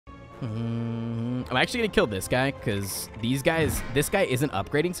I'm actually gonna kill this guy because this guy isn't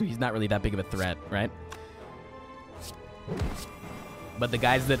upgrading, so he's not really that big of a threat, right? But the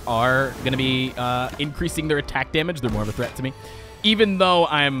guys that are gonna be increasing their attack damage, they're more of a threat to me. Even though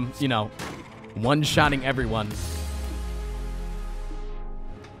I'm, you know, one-shotting everyone.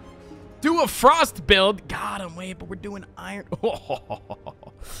 Do a frost build. God, I'm wait, but we're doing iron.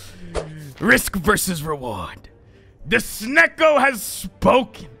 Risk versus reward. The Sneko has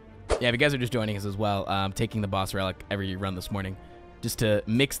spoken. Yeah, if you guys are just joining us as well, I'm taking the boss relic every run this morning just to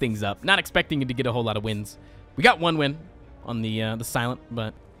mix things up. Not expecting to get a whole lot of wins. We got one win on the silent,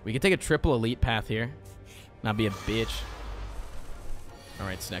 but we could take a triple elite path here. Not be a bitch. All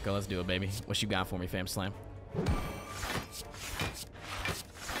right, Sneko, let's do it, baby. What you got for me, fam slam?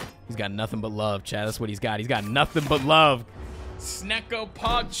 He's got nothing but love, chat. That's what he's got. He's got nothing but love. Sneko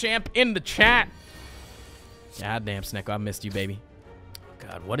PogChamp in the chat. God damn, Sneko, I missed you, baby.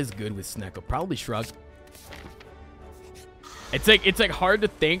 God, what is good with Sneko? Probably Shrug. It's like hard to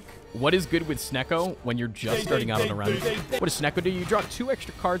think what is good with Sneko when you're just starting out on a run. What does Sneko do? You draw 2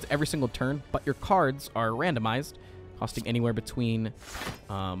 extra cards every single turn, but your cards are randomized, costing anywhere between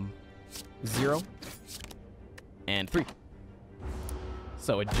 0 and 3.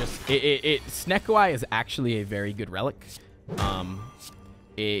 So Sneko is actually a very good relic.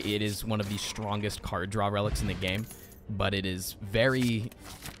 It is one of the strongest card draw relics in the game, but it is very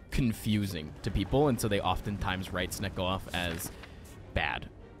confusing to people, and so they oftentimes write Sneko off as bad.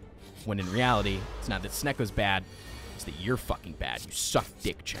 When in reality, it's not that Sneko's bad, it's that you're fucking bad. You suck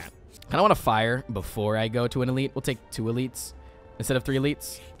dick, chat. I don't want to fire before I go to an elite. We'll take 2 elites instead of 3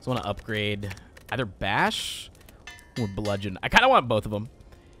 elites. So I want to upgrade either Bash or Bludgeon. I kind of want both of them.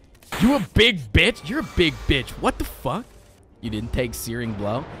 You a big bitch? You're a big bitch. What the fuck? You didn't take Searing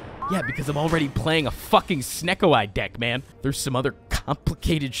Blow? Yeah, because I'm already playing a fucking Sneko deck, man. There's some other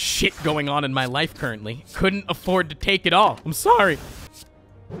complicated shit going on in my life currently. Couldn't afford to take it all. I'm sorry.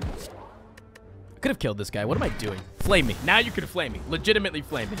 I could have killed this guy. What am I doing? Flame me. Now you can flame me. Legitimately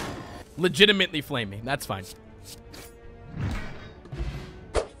flame me. Legitimately flame me. That's fine.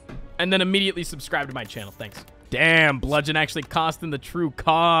 And then immediately subscribe to my channel. Thanks. Damn, Bludgeon actually costing the true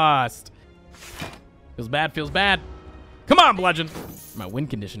cost. Feels bad, feels bad. Come on, Bludgeon. My win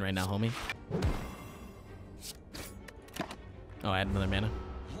condition right now, homie. Oh, I had another mana.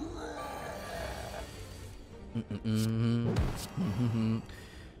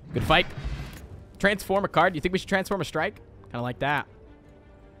 Good fight. Transform a card. Do you think we should transform a strike? Kind of like that.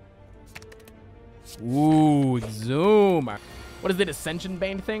 Ooh, zoom. What is it, Ascension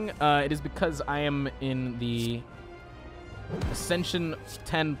Bane thing? It is because I am in the Ascension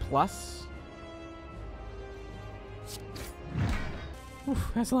 10 plus.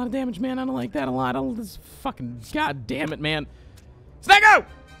 Oof, that's a lot of damage, man. I don't like that a lot. This fucking god damn it, man. Sneko!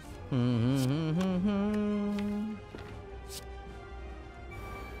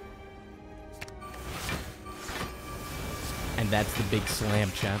 And that's the big slam,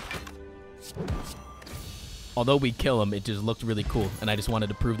 champ. Although we kill him, it just looked really cool, and I just wanted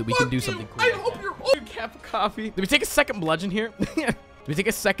to prove that we can do something cool. I hope you're a cup of coffee. Did we take a second Bludgeon here? Did we take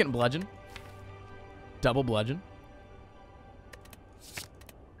a second Bludgeon? Double Bludgeon.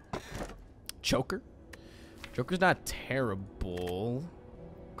 Choker. Joker's not terrible.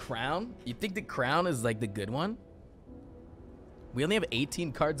 Crown? You think the Crown is like the good one? We only have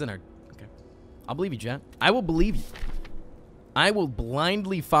 18 cards in our... Okay. I'll believe you, chat. I will believe you. I will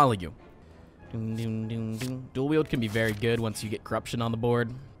blindly follow you. Dual wield can be very good once you get corruption on the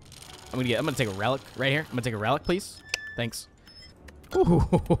board. I'm gonna take a relic right here. I'm gonna take a relic, please. Thanks.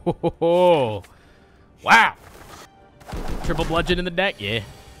 Ooh. Wow. Triple Bludgeon in the deck? Yeah.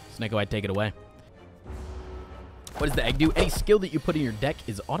 Sneko, I'd take it away. What does the egg do? Any skill that you put in your deck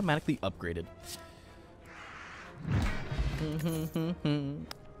is automatically upgraded.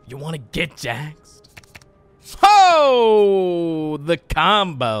 You want to get jaxed? Oh! The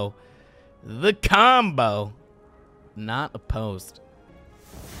combo. The combo. Not opposed.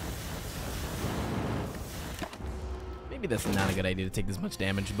 Maybe that's not a good idea to take this much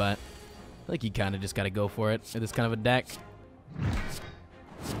damage, but I feel like you kind of just got to go for it in this kind of a deck.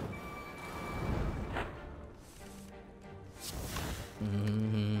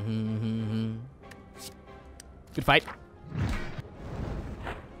 Good fight.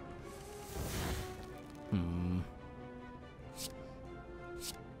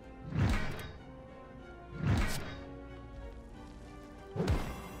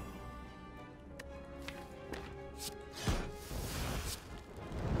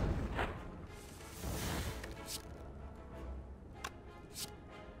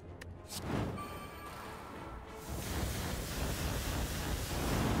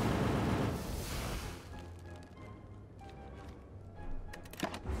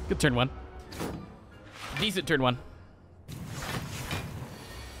 Good turn one. Decent turn one.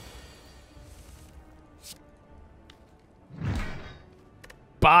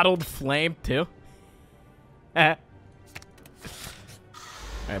 Bottled flame, too. All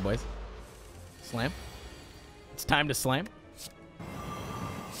right, boys. Slam. It's time to slam.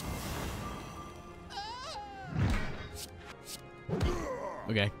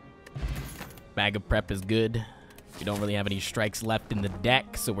 Okay. Bag of prep is good. We don't really have any strikes left in the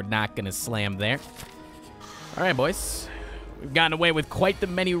deck, so we're not going to slam there. All right, boys. We've gotten away with quite the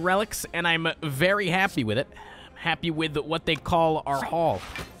many relics, and I'm very happy with it. I'm happy with what they call our haul.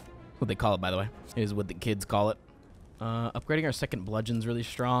 What they call it, by the way, is what the kids call it. Upgrading our second bludgeon's really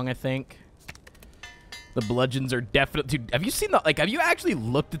strong, I think. The bludgeons are definitely... Dude, have you seen the... Like, have you actually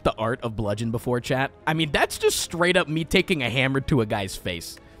looked at the art of bludgeon before, chat? I mean, that's just straight up me taking a hammer to a guy's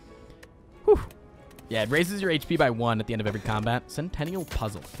face. Whew. Yeah, it raises your HP by 1 at the end of every combat. Centennial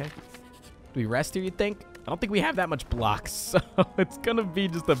puzzle, okay. Do we rest here, you think? I don't think we have that much blocks, so it's gonna be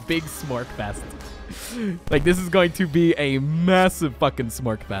just a big smork fest. Like, this is going to be a massive fucking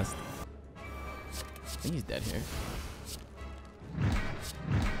smork fest. I think he's dead here.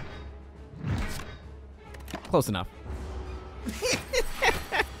 Close enough.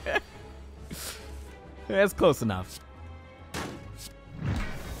 That's close enough.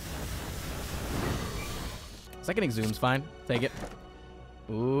 Second exhume's fine. Take it.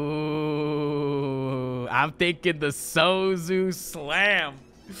 Ooh, I'm thinking the Sozu Slam.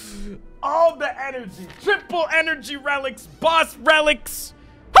 All the energy. Triple energy relics. Boss relics.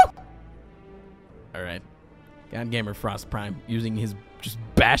 Woo! All right. God Gamer Frost Prime using his, just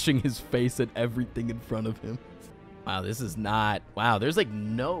bashing his face at everything in front of him. Wow, this is not, wow, there's like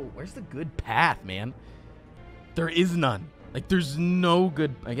no, where's the good path, man? There is none. Like, there's no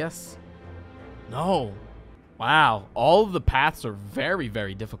good, I guess. No. Wow, all of the paths are very,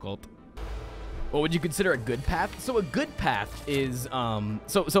 very difficult. What would you consider a good path? So a good path is,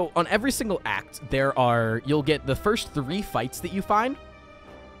 so on every single act, there are, you'll get the first 3 fights that you find.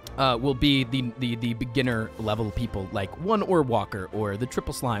 Will be the beginner level people, like 1 ore walker or the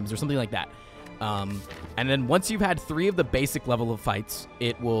triple slimes or something like that. And then once you've had 3 of the basic level of fights,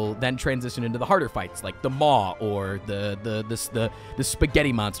 it will then transition into the harder fights, like the maw or the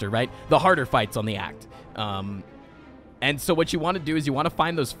spaghetti monster, right? The harder fights on the act. And so what you want to do is you want to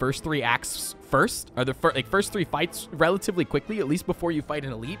find those first 3 acts first, or the first 3 fights relatively quickly, at least before you fight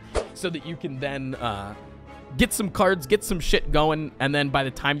an elite, so that you can then get some cards, get some shit going, and then by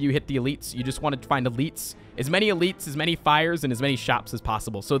the time you hit the elites, you just want to find elites, as many fires, and as many shops as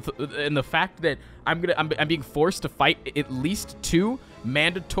possible. So, and the fact that I'm being forced to fight at least 2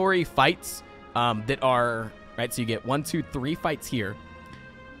 mandatory fights that are right. So you get 1, 2, 3 fights here,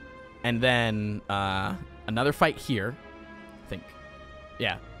 and then another fight here. I think,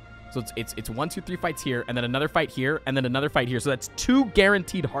 yeah. So it's 1, 2, 3 fights here, and then another fight here, and then another fight here. So that's 2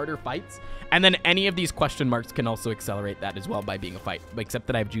 guaranteed harder fights. And then any of these question marks can also accelerate that as well by being a fight, except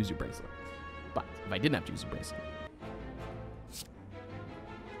that I have Juzu Bracelet. But if I didn't have Juzu Bracelet.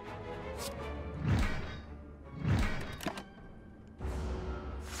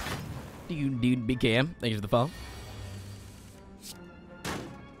 Dude, big cam. Thank you for the follow.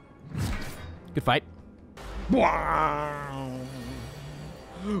 Good fight.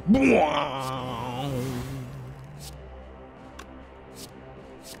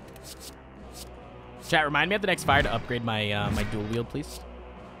 Chat, remind me at the next fire to upgrade my my dual wield, please.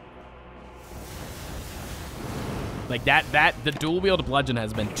 Like the dual wield bludgeon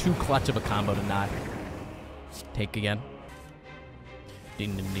has been too clutch of a combo to not take again.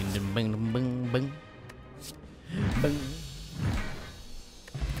 Ding ding ding ding bing bing bing bing.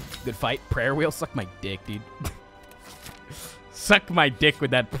 Good fight. Prayer wheel, suck my dick, dude. Suck my dick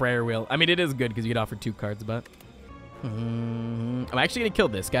with that prayer wheel. I mean, it is good because you get offered 2 cards, but I'm actually gonna kill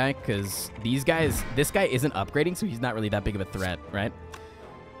this guy because this guy isn't upgrading, so he's not really that big of a threat, right?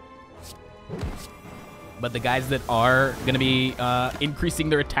 But the guys that are gonna be increasing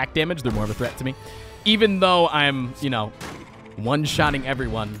their attack damage, they're more of a threat to me. Even though I'm, you know, one-shotting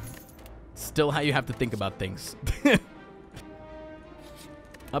everyone, still how you have to think about things.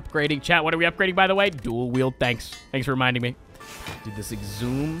 Upgrading, chat. What are we upgrading, by the way? Dual wield. Thanks for reminding me. Dude, this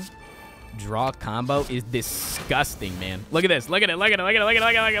exhume draw combo is disgusting, man. Look at this. Look at it. Look at it. Look at it. Look at it.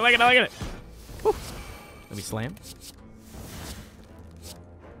 Look at it. Look at it. Look at it. Whew. Let me slam.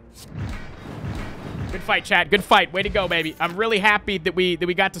 Good fight, chat. Good fight. Way to go, baby. I'm really happy that we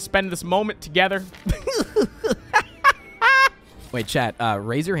got to spend this moment together. Wait, chat.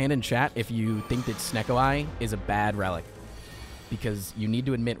 Raise your hand in chat if you think that Sneko Eye is a bad relic, because you need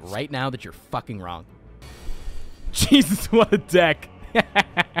to admit right now that you're fucking wrong. Jesus, what a deck.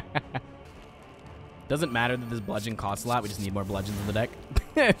 Doesn't matter that this bludgeon costs a lot. We just need more bludgeons in the deck.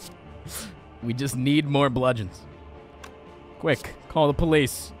 We just need more bludgeons. Quick, call the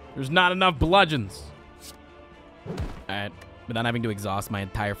police. There's not enough bludgeons. Alright, without having to exhaust my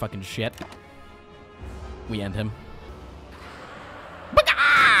entire fucking shit, we end him.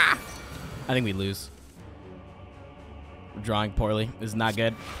 I think we lose. We're drawing poorly. This is not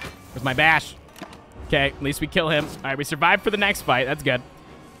good. Where's my bash? Okay, at least we kill him. All right, we survived for the next fight. That's good.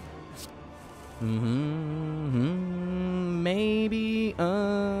 Maybe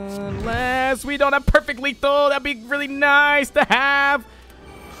unless we don't have perfect lethal. That'd be really nice to have.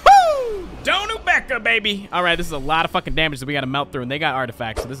 Woo! Donu Becca, baby. All right, this is a lot of fucking damage that we got to melt through, and they got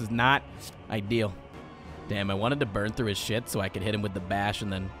artifacts, so this is not ideal. Damn, I wanted to burn through his shit so I could hit him with the bash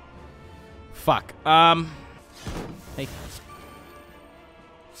and then... Fuck. Hey.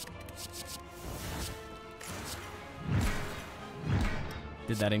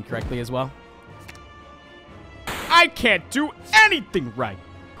 Did that incorrectly as well. I can't do anything right.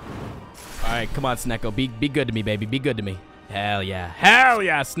 All right, come on, Sneko. Be good to me, baby. Be good to me. Hell yeah. Hell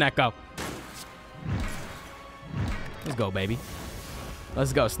yeah, Sneko. Let's go, baby.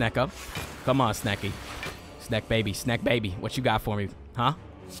 Let's go, Sneko. Come on, Sneky. Snack baby. Snack baby. What you got for me? Huh?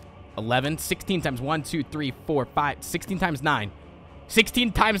 11? 16 times 1, 2, 3, 4, 5. 16 times 9.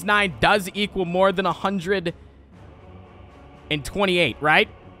 16 times 9 does equal more than 128, right?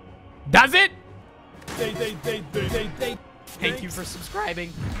 Does it? Thank you for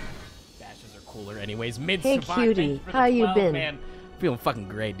subscribing. Bashes are cooler anyways. Hey cutie, how you been? Man. Feeling fucking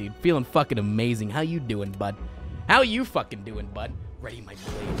great, dude. Feeling fucking amazing. How you doing, bud? How you fucking doing, bud? Ready my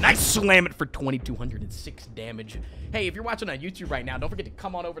blade. Nice slam it for 2,206 damage. Hey, if you're watching on YouTube right now, don't forget to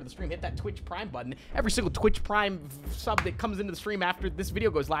come on over to the stream. Hit that Twitch Prime button. Every single Twitch Prime sub that comes into the stream after this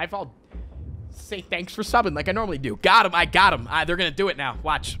video goes live, I'll say thanks for subbing like I normally do. Got him. I got him. They're going to do it now.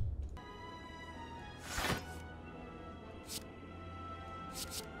 Watch.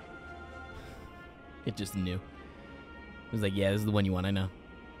 It just knew. It was like, yeah, this is the one you want. I know.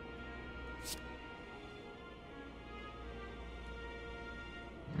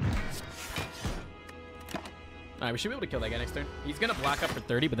 Alright, we should be able to kill that guy next turn. He's gonna block up for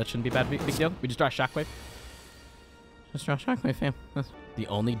 30, but that shouldn't be a big deal. We just draw a Shockwave. Just draw a Shockwave, fam. The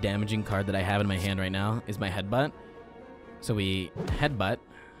only damaging card that I have in my hand right now is my Headbutt. So we Headbutt.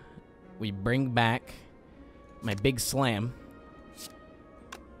 We bring back my Big Slam.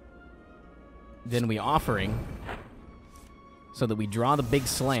 Then we Offering. So that we draw the Big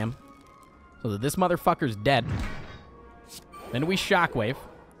Slam. So that this motherfucker's dead. Then we Shockwave.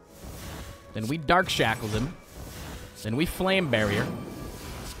 Then we Dark Shackles him. Then we Flame Barrier.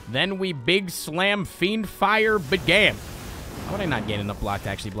 Then we Big Slam Fiend Fire Began. How would I not gain enough block to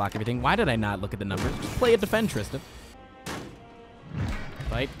actually block everything? Why did I not look at the numbers? Just play a defend, Tristan.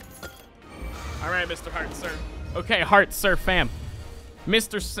 Fight. All right, Mr. Hart, sir. Okay, Hart, sir, fam.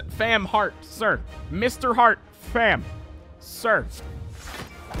 Mr. Fam Hart, sir. Mr. Hart, fam. Sir.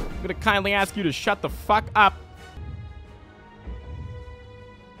 I'm going to kindly ask you to shut the fuck up.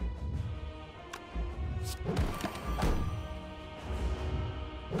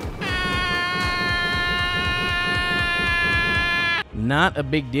 Not a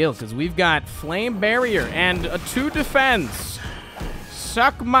big deal, because we've got Flame Barrier and a 2 defense.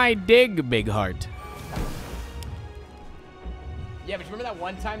 Suck my dig, Big Heart. Yeah, but you remember that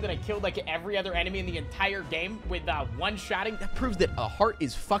one time that I killed like every other enemy in the entire game with one-shotting? That proves that a heart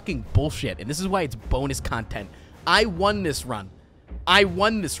is fucking bullshit, and this is why it's bonus content. I won this run. I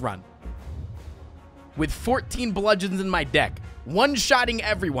won this run. With 14 bludgeons in my deck. One-shotting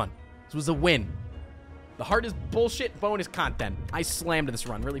everyone. This was a win. The heart is bullshit bonus content. I slammed this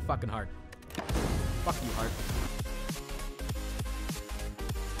run really fucking hard. Fuck you, heart.